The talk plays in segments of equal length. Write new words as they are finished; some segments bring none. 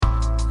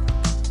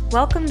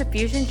Welcome to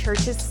Fusion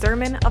Church's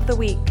Sermon of the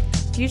Week.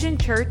 Fusion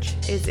Church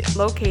is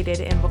located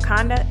in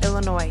Wakanda,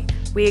 Illinois.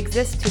 We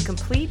exist to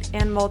complete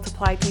and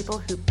multiply people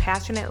who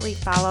passionately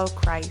follow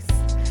Christ.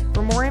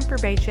 For more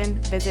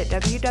information, visit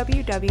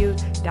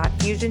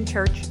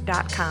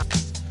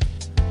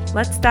www.fusionchurch.com.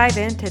 Let's dive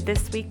into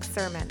this week's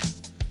sermon.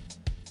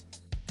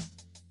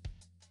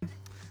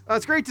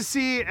 It's great to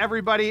see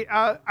everybody.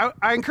 I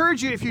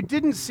encourage you, if you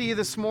didn't see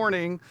this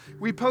morning,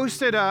 we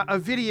posted a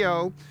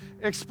video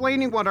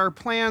explaining what our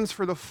plans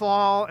for the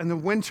fall and the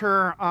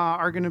winter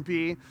are going to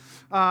be.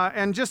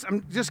 I'm just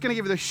going to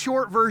give you the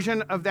short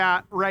version of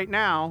that right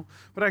now,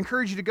 but I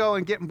encourage you to go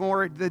and get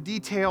more the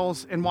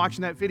details in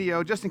watching that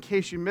video, just in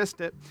case you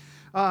missed it.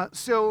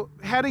 So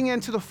heading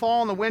into the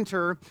fall and the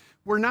winter,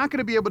 we're not going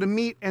to be able to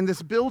meet in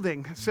this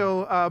building.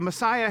 So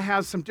Messiah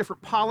has some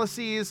different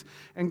policies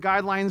and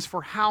guidelines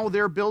for how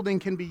their building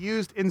can be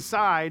used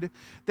inside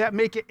that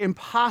make it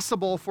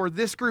impossible for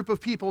this group of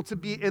people to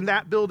be in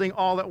that building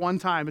all at one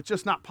time. It's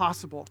just not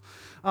possible.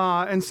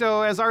 And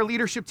so as our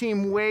leadership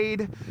team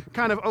weighed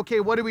kind of, okay,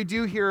 what do we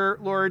do here,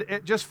 Lord?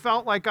 It just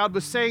felt like God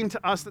was saying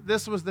to us that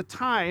this was the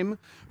time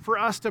for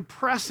us to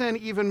press in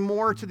even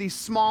more to these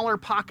smaller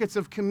pockets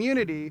of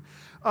community,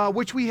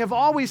 which we have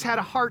always had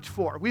a heart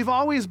for. We've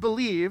always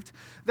believed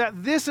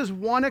that this is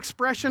one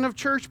expression of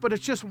church, but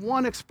it's just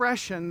one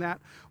expression, that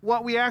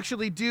what we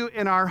actually do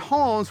in our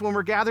homes when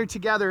we're gathered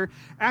together,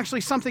 actually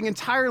something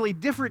entirely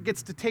different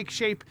gets to take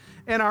shape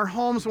in our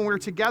homes when we're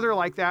together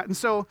like that. And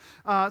so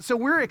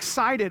we're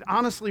excited,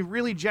 honestly,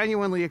 really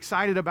genuinely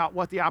excited about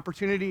what the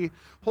opportunity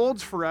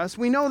holds for us.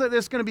 We know that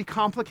this is going to be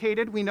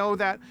complicated. We know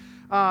that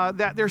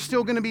there's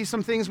still going to be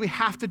some things we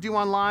have to do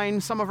online.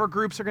 Some of our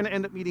groups are going to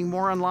end up meeting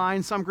more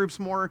online, some groups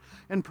more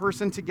in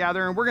person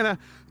together, and we're going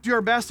to do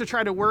our best to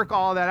try to work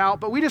all of that out.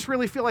 But we just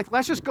really feel like,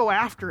 let's just go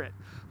after it.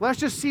 Let's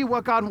just see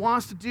what God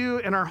wants to do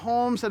in our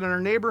homes and in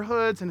our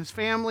neighborhoods and his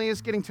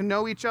families, getting to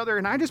know each other.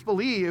 And I just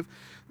believe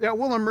that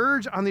we'll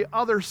emerge on the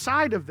other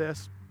side of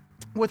this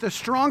with a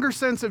stronger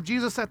sense of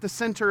Jesus at the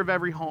center of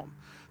every home.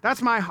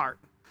 That's my heart,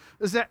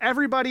 is that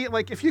everybody,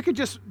 like, if you could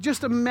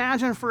just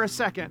imagine for a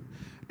second,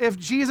 if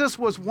Jesus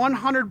was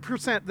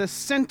 100% the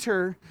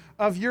center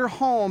of your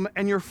home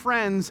and your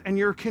friends and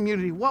your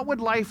community, what would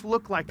life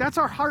look like? That's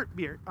our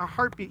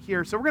heartbeat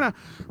here. So we're going to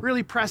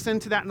really press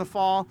into that in the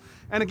fall.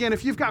 And again,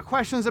 if you've got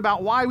questions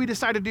about why we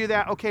decided to do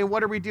that, okay,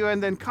 what are we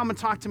doing, then come and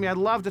talk to me. I'd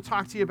love to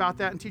talk to you about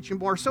that and teach you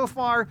more. So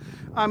far,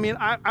 I mean,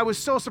 I was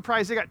so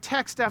surprised. I got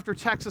text after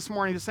text this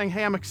morning just saying,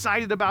 hey, I'm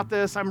excited about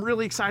this. I'm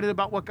really excited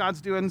about what God's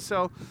doing.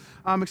 So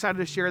I'm excited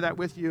to share that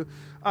with you.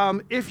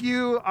 If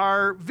you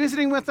are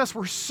visiting with us,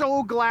 we're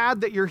so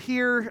glad that you're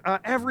here.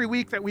 Every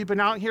week that we've been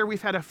out here,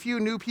 we've had a few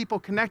new people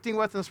connecting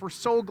with us. We're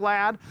so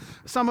glad.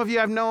 Some of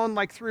you I've known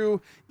like through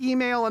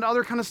email and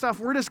other kind of stuff.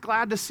 We're just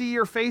glad to see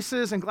your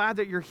faces and glad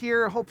that you're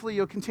here. Hopefully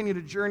you'll continue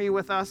to journey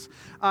with us.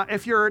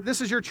 If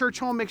this is your church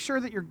home, make sure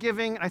that you're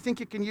giving. I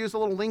think you can use a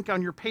little link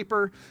on your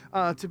paper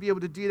to be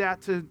able to do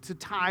that, to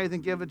tithe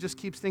and give. It just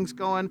keeps things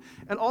going.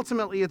 And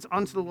ultimately it's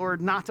unto the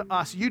Lord, not to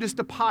us. You just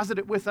deposit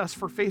it with us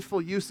for faithful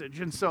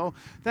usage. And so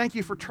thank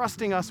you for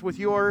trusting us with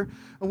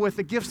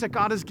the gifts that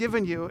God has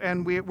given you.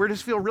 And we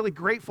just feel really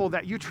grateful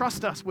that you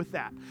trust us with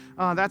that.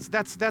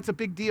 That's a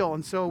big deal.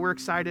 And so we're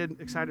excited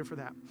for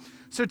that.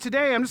 So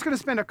today I'm just going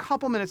to spend a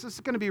couple minutes. This is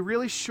going to be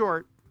really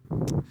short,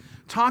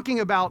 talking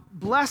about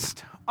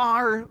blessed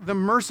are the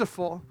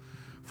merciful,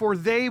 for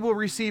they will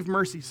receive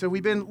mercy. So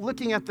we've been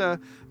looking at the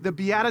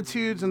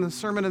Beatitudes and the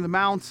Sermon on the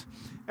Mount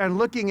and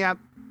looking at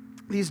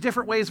these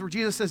different ways where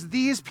Jesus says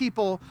these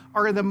people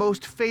are in the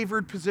most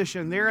favored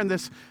position. They're in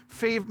this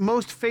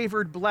most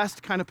favored,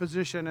 blessed kind of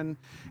position. And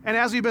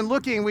as we've been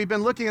looking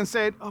and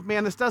said, oh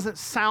man, this doesn't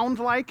sound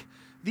like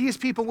these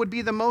people would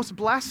be the most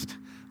blessed.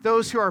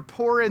 Those who are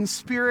poor in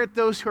spirit,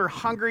 those who are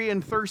hungry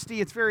and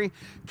thirsty. It's very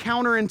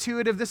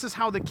counterintuitive. This is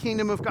how the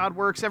kingdom of God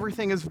works.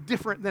 Everything is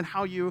different than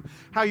how you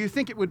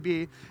think it would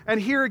be. And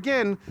here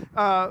again,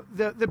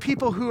 the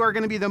people who are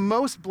going to be the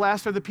most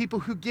blessed are the people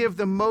who give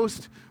the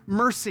most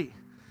mercy.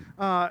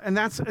 And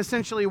that's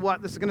essentially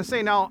what this is going to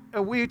say. Now,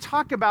 we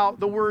talk about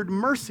the word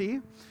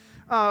mercy.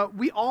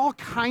 We all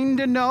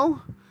kind of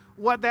know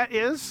what that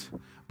is,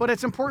 but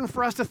it's important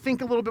for us to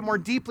think a little bit more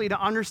deeply to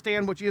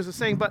understand what Jesus is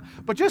saying. But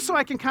just so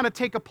I can kind of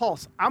take a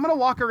pulse, I'm going to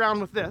walk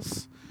around with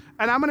this,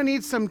 and I'm going to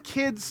need some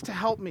kids to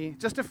help me,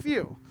 just a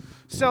few.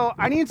 So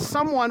I need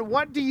someone,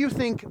 what do you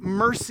think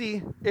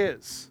mercy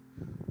is?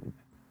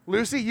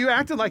 Lucy, you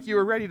acted like you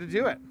were ready to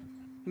do it.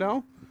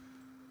 No?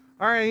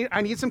 All right,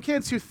 I need some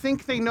kids who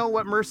think they know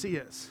what mercy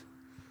is.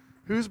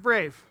 Who's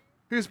brave?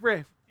 Who's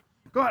brave?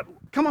 Go ahead,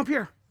 come up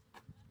here.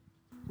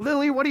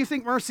 Lily, what do you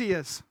think mercy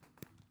is?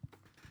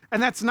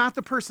 And that's not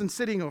the person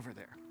sitting over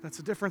there. That's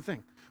a different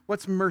thing.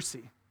 What's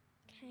mercy?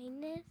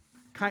 Kindness.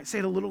 Say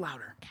it a little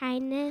louder.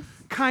 Kindness.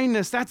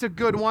 Kindness, that's a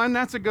good one.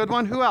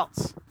 Who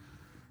else?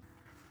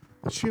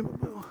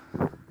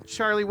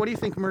 Charlie, what do you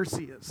think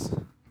mercy is?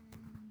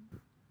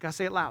 Gotta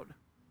say it loud.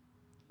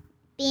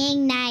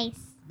 Being nice.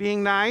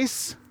 Being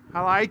nice.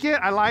 I like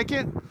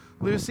it.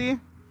 Lucy?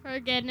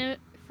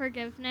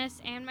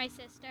 forgiveness and my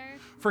sister.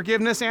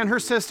 Forgiveness and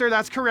her sister,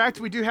 that's correct.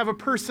 We do have a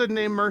person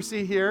named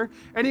Mercy here.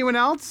 Anyone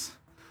else?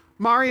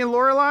 Mari and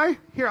Lorelai?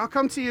 Here, I'll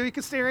come to you. You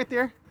can stay right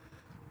there.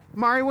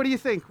 Mari, what do you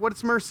think?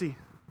 What's mercy?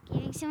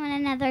 Giving someone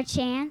another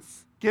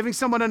chance. Giving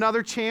someone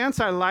another chance.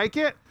 I like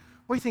it.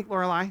 What do you think,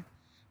 Lorelai?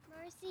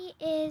 Mercy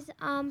is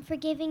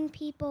forgiving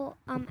people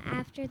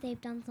after they've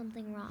done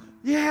something wrong.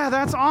 Yeah,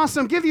 that's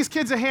awesome. Give these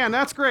kids a hand.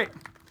 That's great.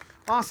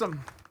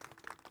 Awesome.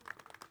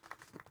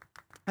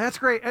 That's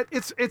great.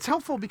 It's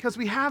helpful because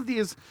we have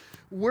these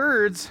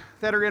words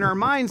that are in our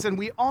minds, and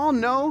we all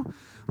know,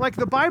 like,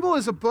 the Bible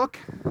is a book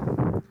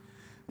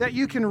that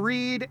you can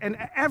read and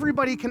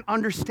everybody can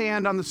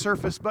understand on the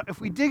surface, but if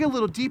we dig a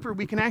little deeper,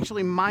 we can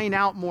actually mine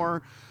out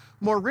more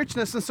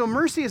richness. And so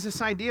mercy is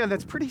this idea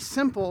that's pretty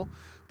simple,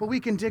 but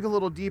we can dig a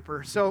little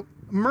deeper. So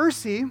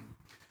mercy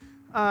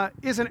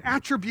is an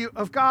attribute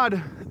of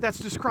God that's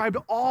described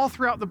all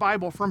throughout the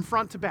Bible from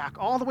front to back,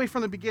 all the way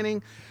from the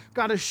beginning.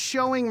 God is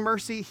showing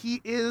mercy.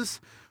 He is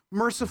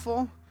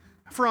merciful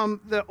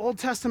from the Old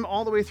Testament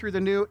all the way through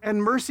the New.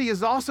 And mercy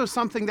is also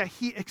something that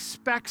he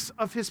expects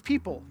of his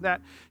people,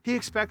 that he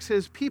expects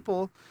his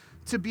people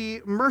to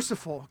be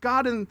merciful.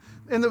 God in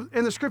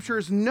the scripture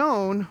is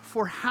known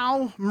for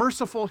how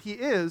merciful he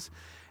is.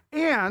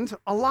 And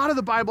a lot of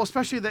the Bible,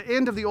 especially the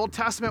end of the Old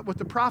Testament with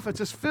the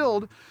prophets, is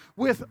filled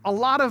with a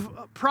lot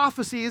of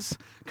prophecies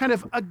kind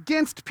of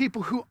against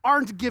people who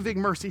aren't giving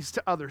mercies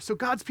to others. So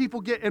God's people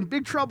get in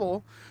big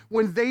trouble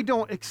when they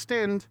don't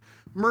extend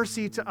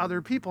mercy to other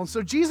people. And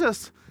so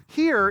Jesus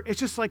here is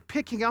just like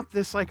picking up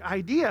this like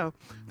idea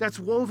that's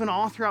woven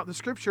all throughout the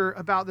scripture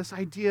about this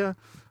idea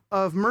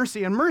of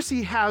mercy. And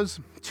mercy has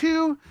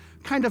two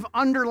kind of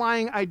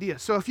underlying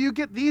ideas. So if you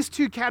get these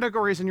two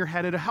categories in your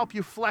head, it'll help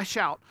you flesh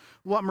out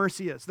what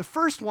mercy is. The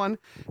first one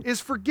is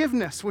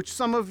forgiveness, which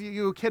some of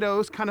you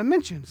kiddos kind of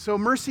mentioned. So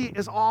mercy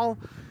is all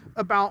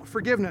about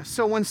forgiveness.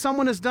 So when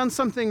someone has done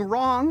something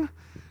wrong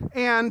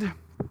and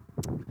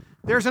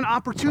there's an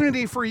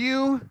opportunity for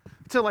you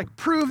to like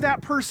prove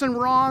that person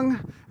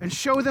wrong and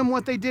show them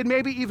what they did,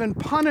 maybe even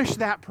punish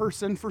that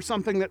person for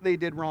something that they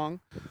did wrong,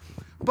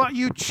 but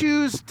you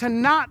choose to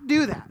not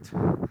do that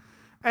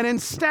and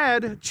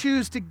instead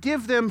choose to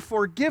give them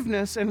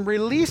forgiveness and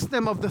release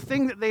them of the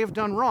thing that they have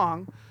done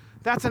wrong,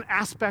 that's an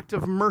aspect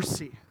of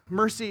mercy.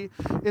 Mercy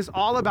is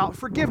all about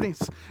forgiveness.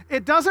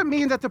 It doesn't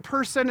mean that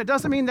it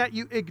doesn't mean that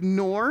you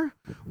ignore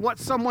what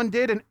someone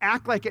did and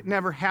act like it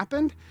never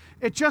happened.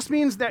 It just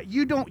means that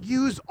you don't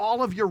use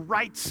all of your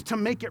rights to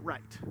make it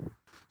right.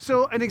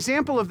 So an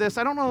example of this,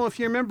 I don't know if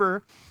you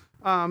remember,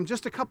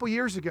 just a couple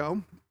years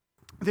ago,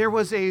 there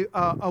was a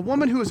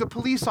woman who was a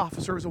police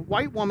officer. It was a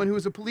white woman who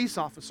was a police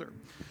officer.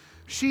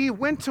 She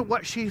went to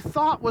what she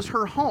thought was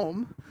her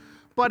home,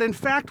 but in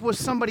fact was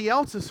somebody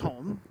else's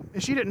home,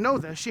 and she didn't know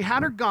this. She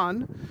had her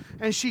gun,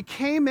 and she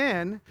came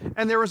in,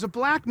 and there was a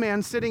black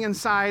man sitting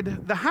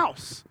inside the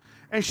house,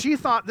 and she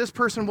thought this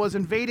person was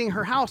invading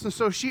her house, and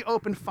so she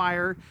opened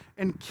fire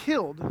and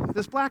killed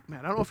this black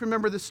man. I don't know if you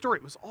remember this story.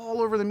 It was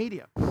all over the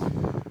media.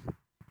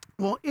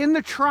 Well, in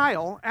the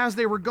trial, as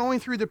they were going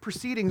through the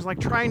proceedings, like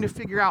trying to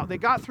figure out, they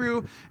got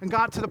through and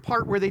got to the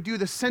part where they do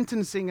the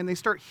sentencing and they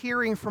start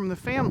hearing from the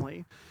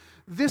family.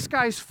 This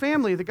guy's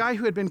family, the guy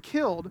who had been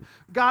killed,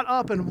 got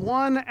up and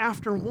one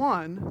after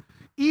one,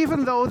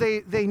 even though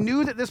they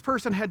knew that this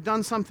person had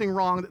done something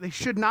wrong that they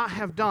should not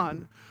have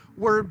done,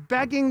 were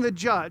begging the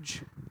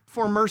judge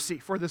for mercy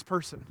for this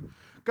person.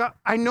 God,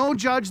 I know,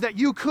 Judge, that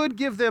you could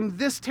give them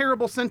this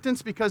terrible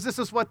sentence because this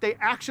is what they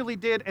actually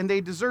did and they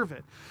deserve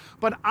it.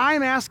 But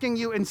I'm asking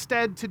you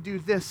instead to do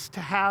this, to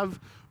have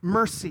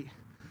mercy.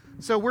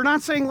 So we're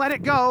not saying let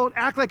it go,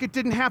 act like it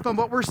didn't happen,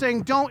 but we're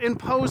saying don't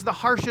impose the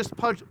harshest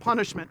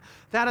punishment.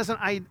 That is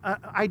an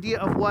idea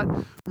of what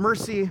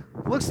mercy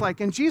looks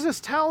like. And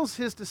Jesus tells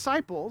his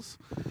disciples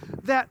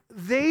that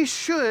they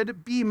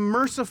should be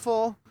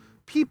merciful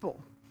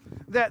people,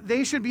 that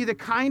they should be the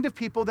kind of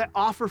people that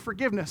offer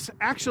forgiveness.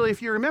 Actually,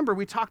 if you remember,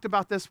 we talked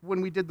about this when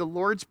we did the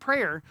Lord's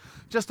Prayer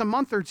just a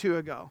month or two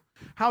ago,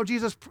 how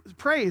Jesus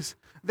prays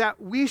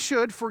that we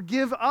should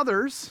forgive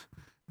others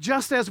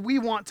just as we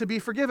want to be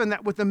forgiven,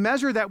 that with the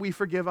measure that we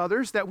forgive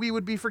others, that we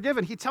would be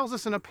forgiven. He tells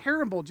us in a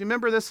parable. Do you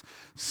remember this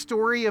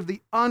story of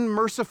the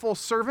unmerciful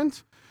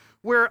servant,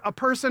 where a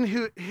person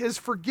who is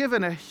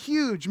forgiven a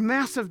huge,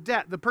 massive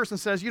debt, the person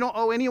says, you don't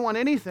owe anyone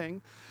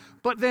anything,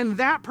 but then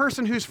that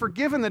person who's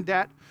forgiven the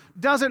debt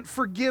doesn't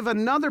forgive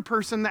another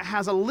person that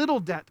has a little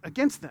debt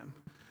against them.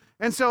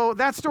 And so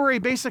that story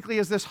basically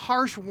is this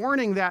harsh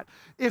warning that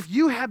if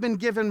you have been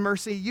given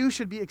mercy, you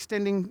should be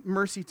extending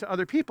mercy to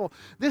other people.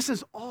 This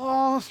is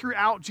all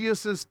throughout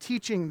Jesus'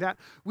 teaching, that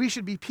we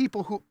should be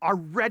people who are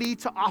ready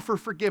to offer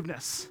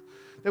forgiveness,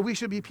 that we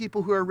should be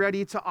people who are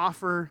ready to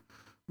offer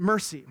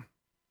mercy.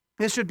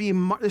 This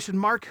should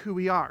mark who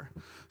we are.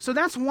 So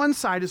that's one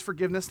side, is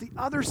forgiveness. The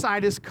other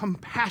side is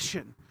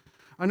compassion.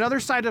 Another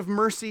side of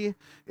mercy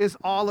is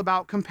all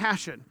about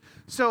compassion.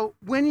 So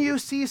when you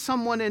see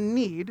someone in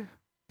need,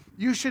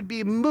 you should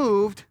be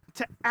moved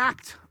to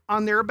act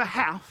on their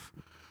behalf,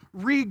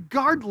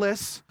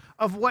 regardless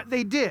of what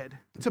they did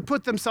to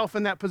put themselves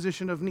in that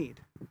position of need.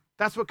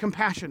 That's what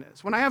compassion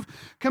is. When I have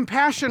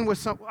compassion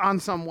on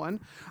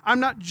someone, I'm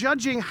not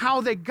judging how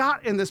they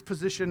got in this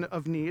position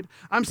of need.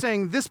 I'm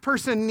saying this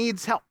person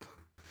needs help.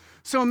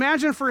 So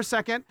imagine for a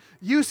second,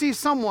 you see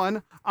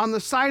someone on the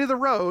side of the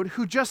road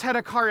who just had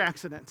a car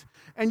accident,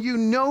 and you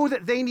know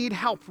that they need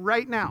help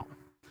right now,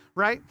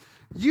 right?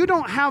 You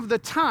don't have the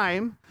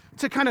time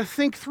to kind of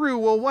think through,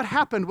 well, what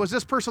happened? Was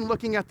this person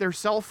looking at their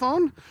cell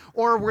phone,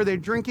 or were they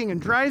drinking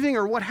and driving,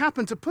 or what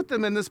happened to put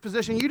them in this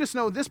position? You just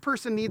know this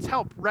person needs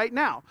help right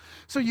now.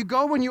 So you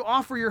go and you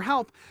offer your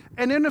help,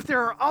 and then if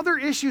there are other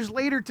issues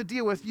later to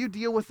deal with, you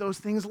deal with those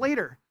things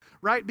later,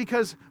 right?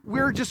 Because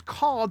we're just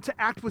called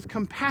to act with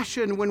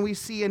compassion when we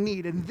see a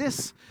need, and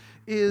this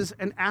is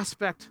an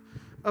aspect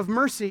of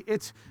mercy.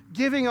 It's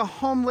giving a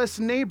homeless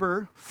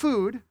neighbor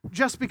food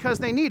just because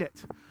they need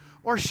it,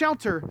 or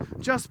shelter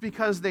just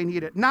because they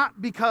need it,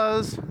 not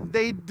because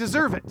they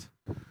deserve it.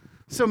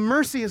 So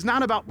mercy is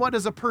not about what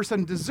does a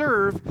person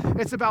deserve,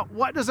 it's about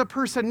what does a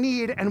person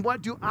need and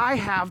what do I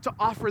have to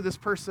offer this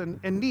person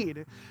in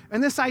need.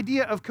 And this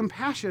idea of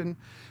compassion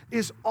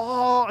is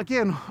all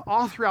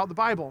throughout the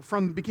Bible,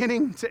 from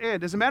beginning to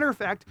end. As a matter of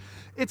fact,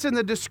 it's in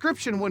the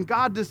description when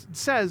God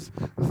says,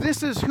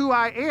 "This is who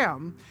I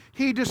am,"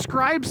 he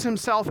describes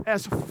himself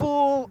as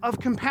full of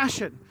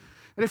compassion.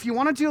 And if you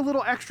want to do a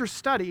little extra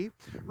study,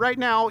 right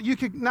now, you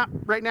could, not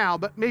right now,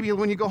 but maybe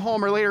when you go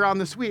home or later on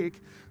this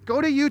week,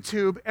 go to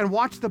YouTube and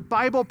watch the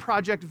Bible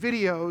Project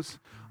videos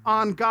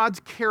on God's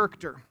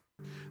character.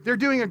 They're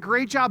doing a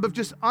great job of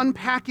just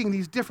unpacking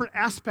these different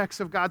aspects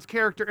of God's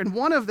character. And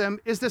one of them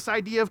is this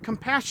idea of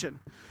compassion.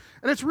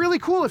 And it's really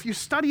cool if you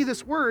study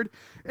this word,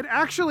 it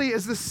actually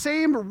is the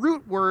same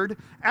root word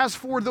as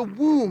for the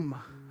womb,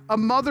 a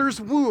mother's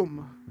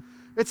womb.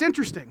 It's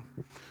interesting.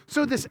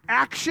 So this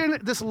action,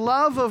 this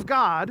love of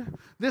God,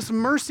 this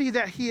mercy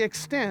that he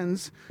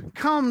extends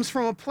comes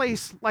from a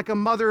place like a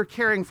mother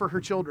caring for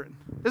her children.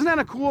 Isn't that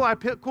a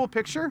cool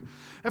picture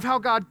of how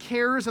God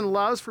cares and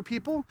loves for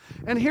people?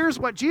 And here's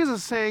what Jesus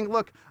is saying,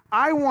 look,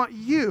 I want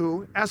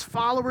you as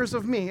followers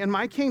of me in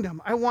my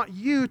kingdom, I want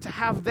you to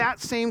have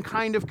that same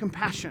kind of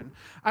compassion.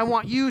 I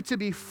want you to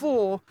be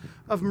full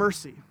of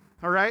mercy,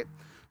 all right?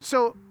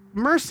 So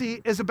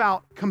mercy is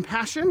about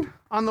compassion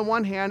on the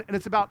one hand, and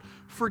it's about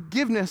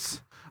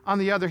forgiveness on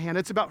the other hand.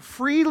 It's about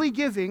freely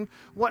giving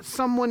what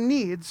someone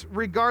needs,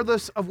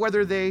 regardless of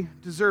whether they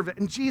deserve it.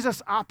 And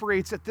Jesus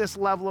operates at this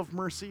level of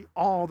mercy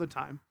all the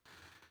time.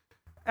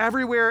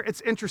 Everywhere,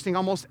 it's interesting,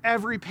 almost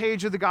every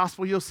page of the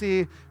gospel, you'll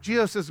see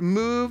Jesus is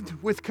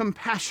moved with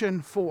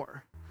compassion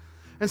for.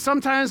 And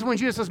sometimes when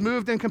Jesus is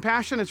moved in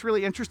compassion, it's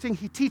really interesting,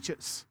 he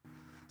teaches.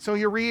 So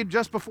you read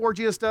just before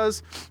Jesus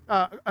does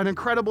an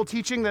incredible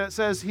teaching that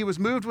says he was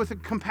moved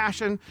with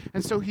compassion,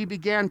 and so he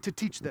began to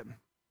teach them.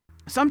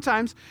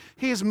 Sometimes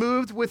he is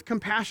moved with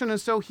compassion, and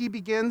so he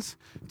begins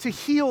to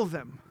heal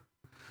them.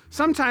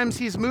 Sometimes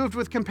he's moved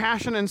with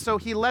compassion, and so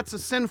he lets a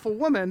sinful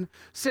woman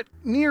sit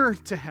near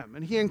to him,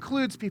 and he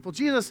includes people.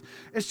 Jesus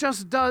is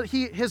just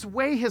his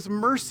way his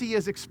mercy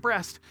is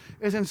expressed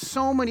is in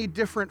so many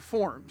different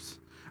forms.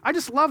 I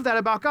just love that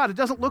about God. It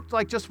doesn't look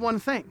like just one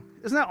thing.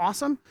 Isn't that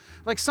awesome?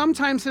 Like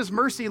sometimes his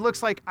mercy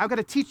looks like, I've got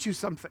to teach you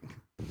something.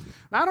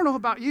 Now, I don't know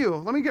about you.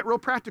 Let me get real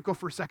practical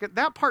for a second.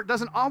 That part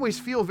doesn't always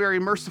feel very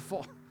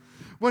merciful.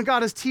 When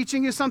God is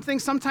teaching you something,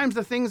 sometimes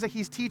the things that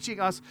he's teaching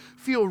us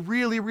feel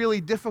really,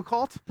 really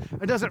difficult.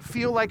 It doesn't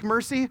feel like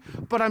mercy,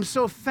 but I'm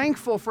so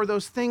thankful for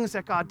those things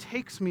that God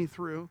takes me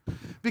through,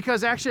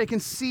 because actually I can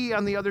see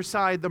on the other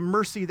side the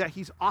mercy that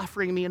he's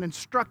offering me and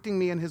instructing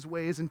me in his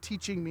ways and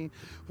teaching me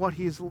what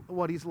he's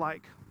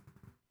like.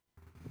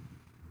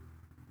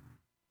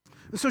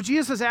 And so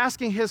Jesus is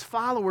asking his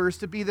followers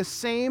to be the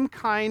same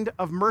kind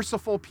of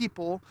merciful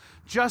people,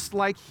 just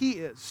like he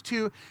is,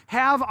 to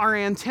have our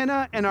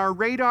antenna and our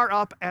radar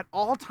up at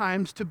all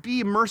times, to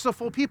be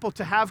merciful people,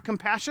 to have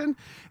compassion,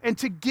 and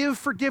to give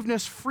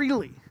forgiveness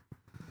freely.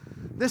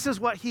 This is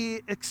what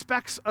he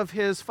expects of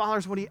his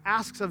followers, what he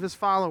asks of his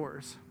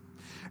followers.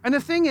 And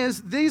the thing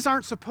is, these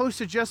aren't supposed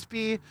to just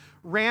be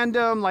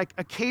random, like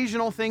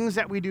occasional things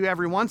that we do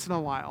every once in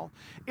a while.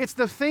 It's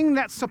the thing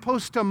that's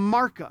supposed to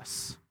mark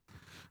us.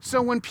 So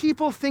when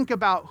people think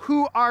about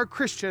who are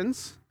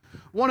Christians,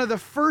 one of the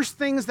first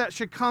things that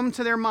should come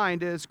to their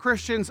mind is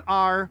Christians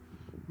are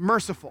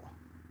merciful.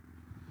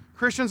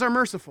 Christians are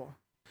merciful.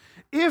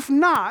 If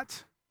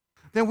not,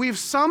 then we've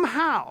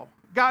somehow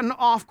gotten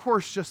off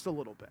course just a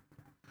little bit.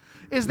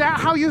 Is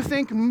that how you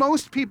think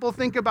most people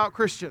think about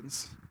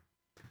Christians?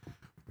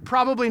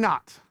 Probably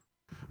not.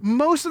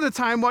 Most of the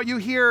time what you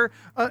hear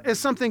is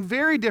something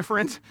very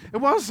different,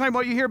 and most of the time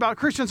what you hear about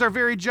Christians are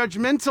very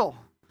judgmental,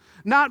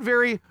 not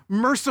very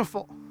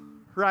merciful,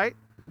 right?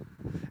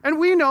 And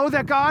we know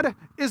that God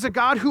is a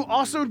God who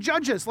also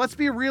judges. Let's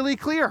be really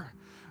clear.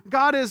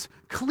 God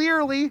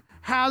clearly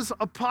has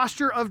a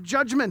posture of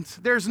judgment.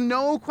 There's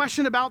no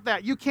question about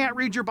that. You can't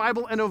read your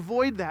Bible and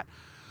avoid that.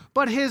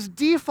 But his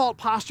default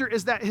posture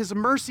is that his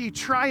mercy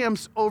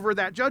triumphs over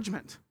that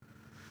judgment.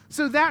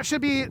 So that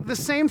should be the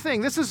same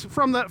thing. This is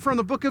from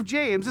the book of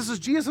James. This is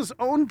Jesus'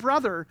 own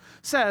brother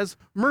says,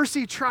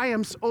 mercy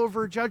triumphs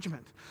over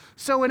judgment.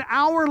 So in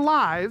our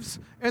lives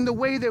and the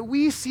way that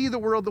we see the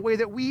world, the way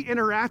that we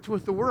interact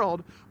with the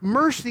world,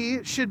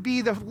 mercy should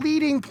be the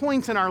leading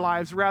point in our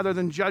lives rather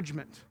than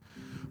judgment.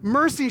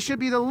 Mercy should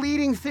be the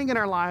leading thing in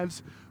our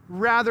lives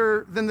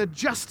rather than the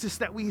justice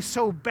that we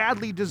so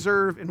badly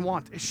deserve and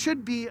want. It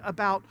should be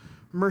about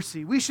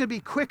mercy. We should be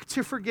quick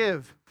to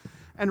forgive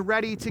and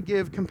ready to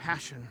give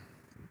compassion.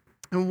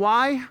 And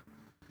why?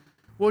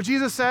 Well,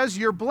 Jesus says,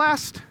 you're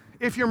blessed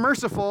if you're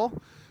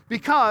merciful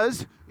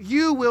because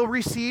you will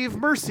receive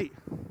mercy.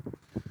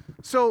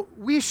 So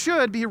we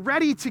should be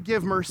ready to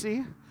give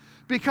mercy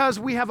because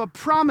we have a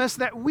promise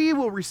that we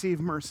will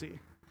receive mercy.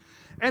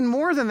 And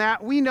more than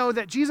that, we know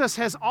that Jesus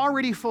has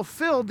already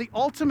fulfilled the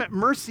ultimate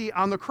mercy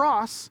on the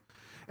cross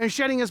and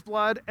shedding his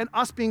blood and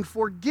us being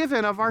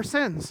forgiven of our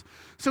sins.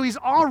 So he's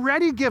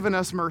already given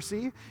us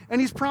mercy and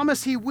he's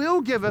promised he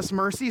will give us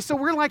mercy. So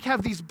we're like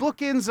have these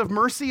bookends of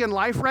mercy in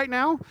life right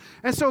now.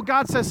 And so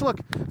God says, look,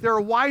 there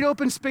are wide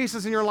open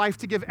spaces in your life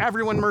to give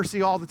everyone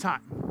mercy all the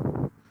time.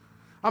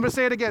 I'm going to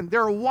say it again.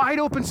 There are wide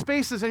open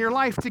spaces in your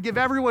life to give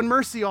everyone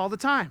mercy all the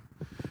time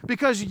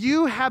because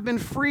you have been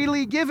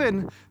freely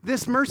given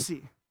this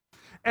mercy.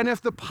 And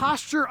if the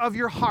posture of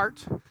your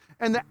heart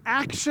and the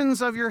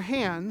actions of your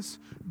hands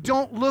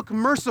don't look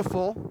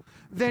merciful,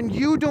 then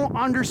you don't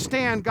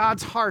understand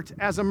God's heart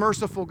as a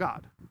merciful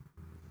God.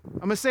 I'm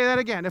going to say that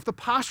again. If the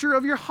posture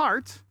of your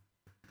heart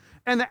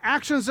and the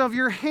actions of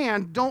your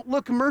hand don't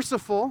look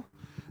merciful,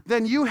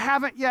 then you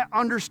haven't yet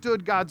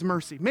understood God's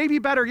mercy. Maybe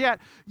better yet,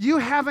 you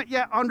haven't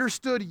yet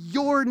understood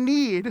your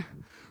need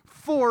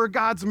for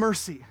God's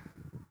mercy.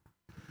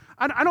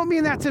 I don't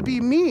mean that to be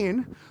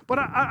mean, but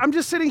I'm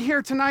just sitting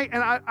here tonight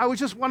and I was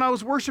just, when I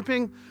was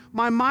worshiping,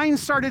 my mind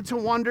started to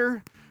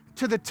wander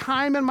to the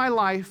time in my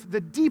life, the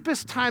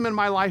deepest time in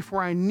my life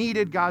where I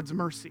needed God's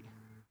mercy.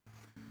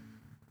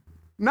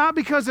 Not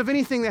because of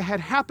anything that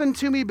had happened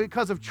to me,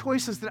 because of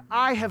choices that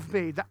I have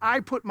made, that I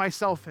put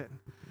myself in.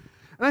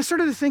 And I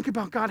started to think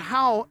about, God,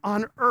 how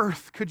on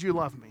earth could you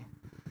love me?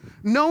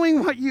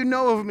 Knowing what you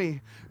know of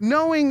me,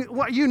 knowing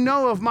what you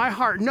know of my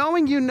heart,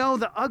 knowing you know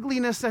the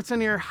ugliness that's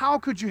in here, how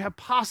could you have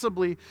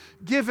possibly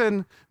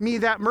given me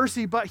that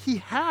mercy? But he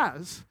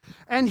has,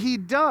 and he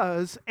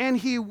does, and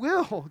he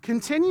will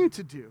continue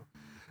to do.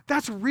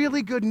 That's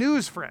really good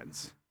news,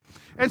 friends.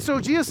 And so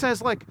Jesus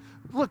says, like,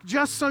 look,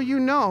 just so you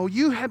know,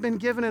 you have been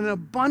given an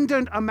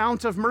abundant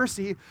amount of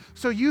mercy,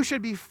 so you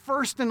should be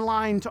first in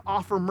line to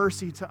offer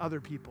mercy to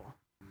other people.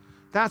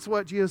 That's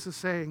what Jesus is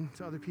saying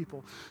to other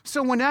people.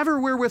 So whenever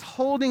we're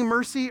withholding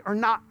mercy or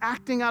not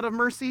acting out of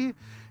mercy,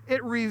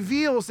 it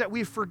reveals that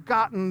we've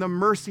forgotten the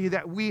mercy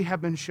that we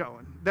have been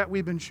shown, that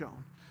we've been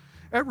shown.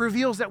 It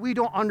reveals that we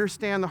don't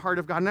understand the heart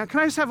of God. Now,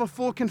 can I just have a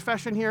full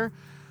confession here?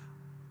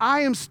 I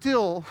am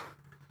still,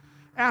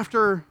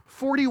 after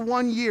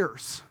 41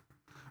 years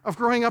of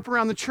growing up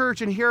around the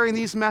church and hearing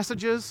these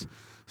messages,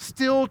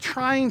 still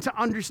trying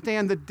to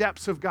understand the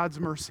depths of God's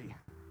mercy.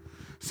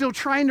 Still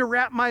trying to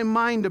wrap my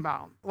mind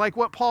about, like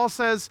what Paul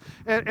says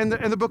in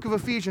the book of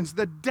Ephesians,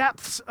 the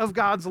depths of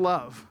God's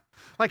love.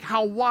 Like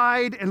how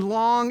wide and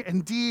long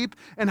and deep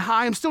and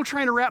high. I'm still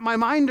trying to wrap my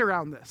mind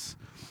around this.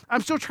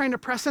 I'm still trying to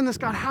press in this,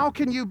 God, how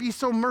can you be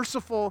so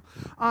merciful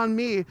on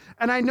me?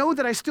 And I know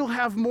that I still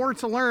have more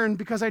to learn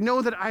because I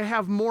know that I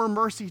have more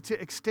mercy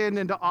to extend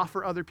and to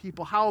offer other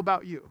people. How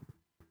about you?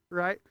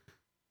 Right?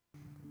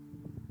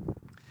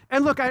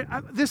 And look,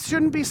 this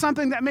shouldn't be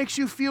something that makes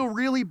you feel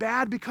really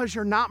bad because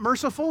you're not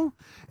merciful.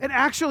 It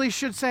actually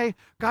should say,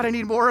 God, I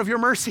need more of your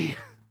mercy.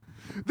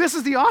 This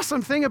is the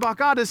awesome thing about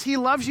God is he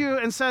loves you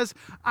and says,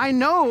 I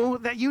know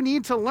that you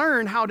need to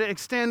learn how to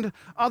extend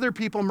other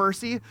people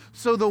mercy.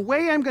 So the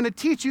way I'm going to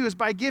teach you is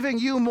by giving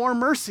you more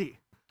mercy.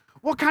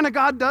 What kind of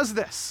God does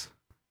this?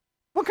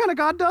 What kind of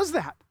God does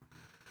that?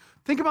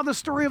 Think about the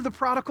story of the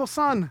prodigal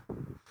son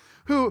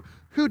who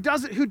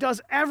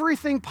does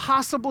everything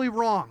possibly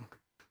wrong.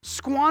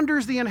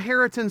 Squanders the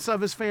inheritance of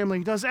his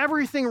family, does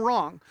everything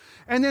wrong,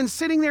 and then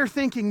sitting there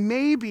thinking,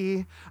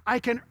 maybe I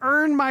can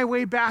earn my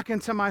way back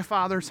into my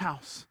father's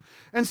house.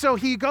 And so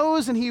he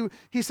goes and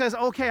he says,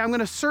 okay, I'm going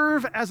to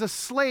serve as a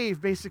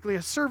slave, basically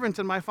a servant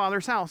in my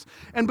father's house.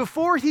 And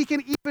before he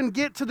can even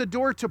get to the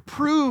door to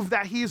prove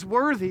that he's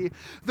worthy,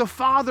 the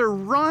father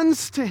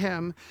runs to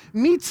him,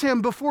 meets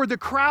him before the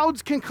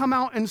crowds can come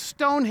out and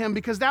stone him,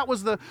 because that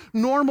was the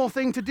normal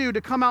thing to do,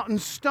 to come out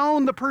and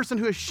stone the person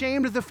who is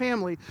shamed of the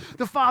family.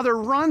 The father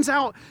runs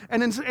out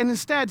and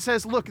instead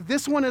says, look,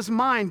 this one is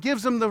mine,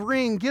 gives him the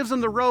ring, gives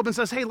him the robe, and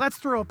says, hey, let's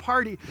throw a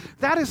party.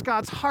 That is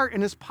God's heart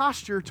and his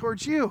posture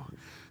towards you.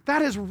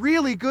 That is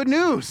really good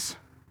news.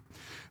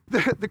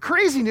 The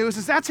crazy news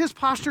is that's his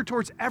posture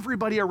towards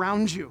everybody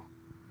around you.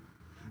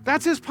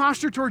 That's his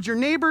posture towards your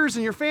neighbors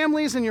and your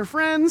families and your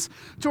friends,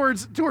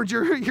 towards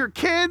your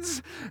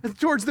kids,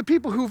 towards the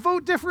people who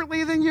vote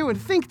differently than you and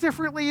think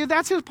differently.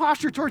 That's his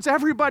posture towards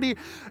everybody.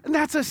 And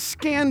that's a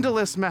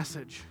scandalous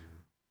message.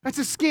 That's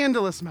a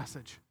scandalous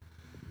message.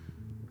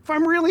 If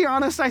I'm really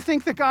honest, I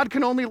think that God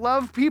can only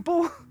love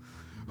people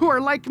who are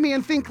like me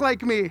and think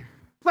like me.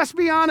 Let's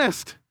be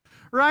honest,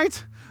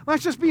 right?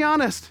 Let's just be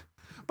honest.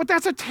 But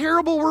that's a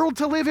terrible world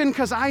to live in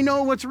because I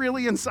know what's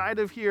really inside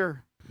of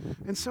here.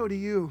 And so do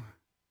you.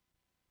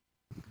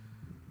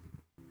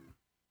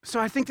 So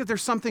I think that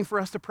there's something for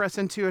us to press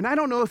into. And I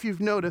don't know if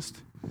you've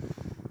noticed,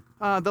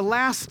 over the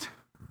last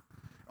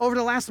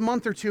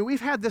month or two,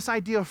 we've had this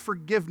idea of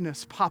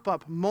forgiveness pop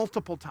up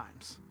multiple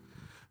times.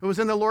 It was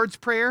in the Lord's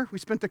Prayer. We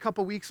spent a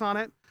couple weeks on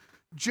it.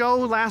 Joe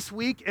last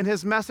week in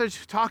his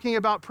message talking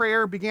about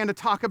prayer began to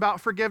talk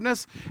about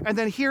forgiveness. And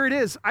then here it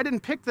is. I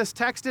didn't pick this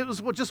text. It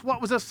was just what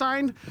was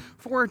assigned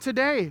for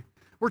today.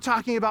 We're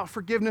talking about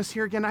forgiveness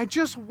here again. I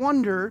just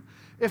wonder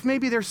if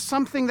maybe there's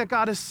something that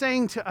God is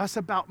saying to us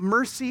about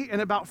mercy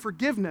and about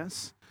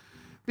forgiveness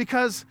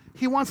because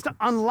he wants to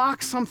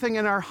unlock something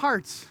in our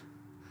hearts.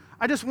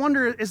 I just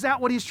wonder, is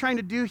that what he's trying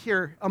to do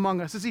here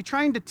among us? Is he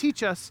trying to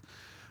teach us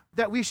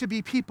that we should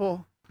be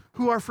people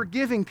who are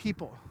forgiving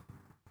people?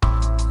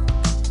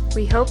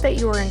 We hope that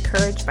you were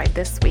encouraged by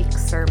this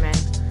week's sermon.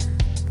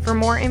 For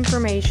more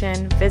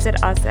information,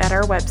 visit us at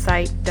our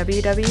website,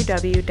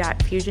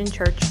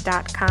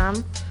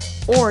 www.fusionchurch.com,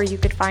 or you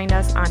could find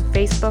us on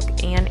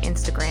Facebook and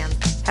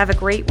Instagram. Have a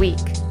great week.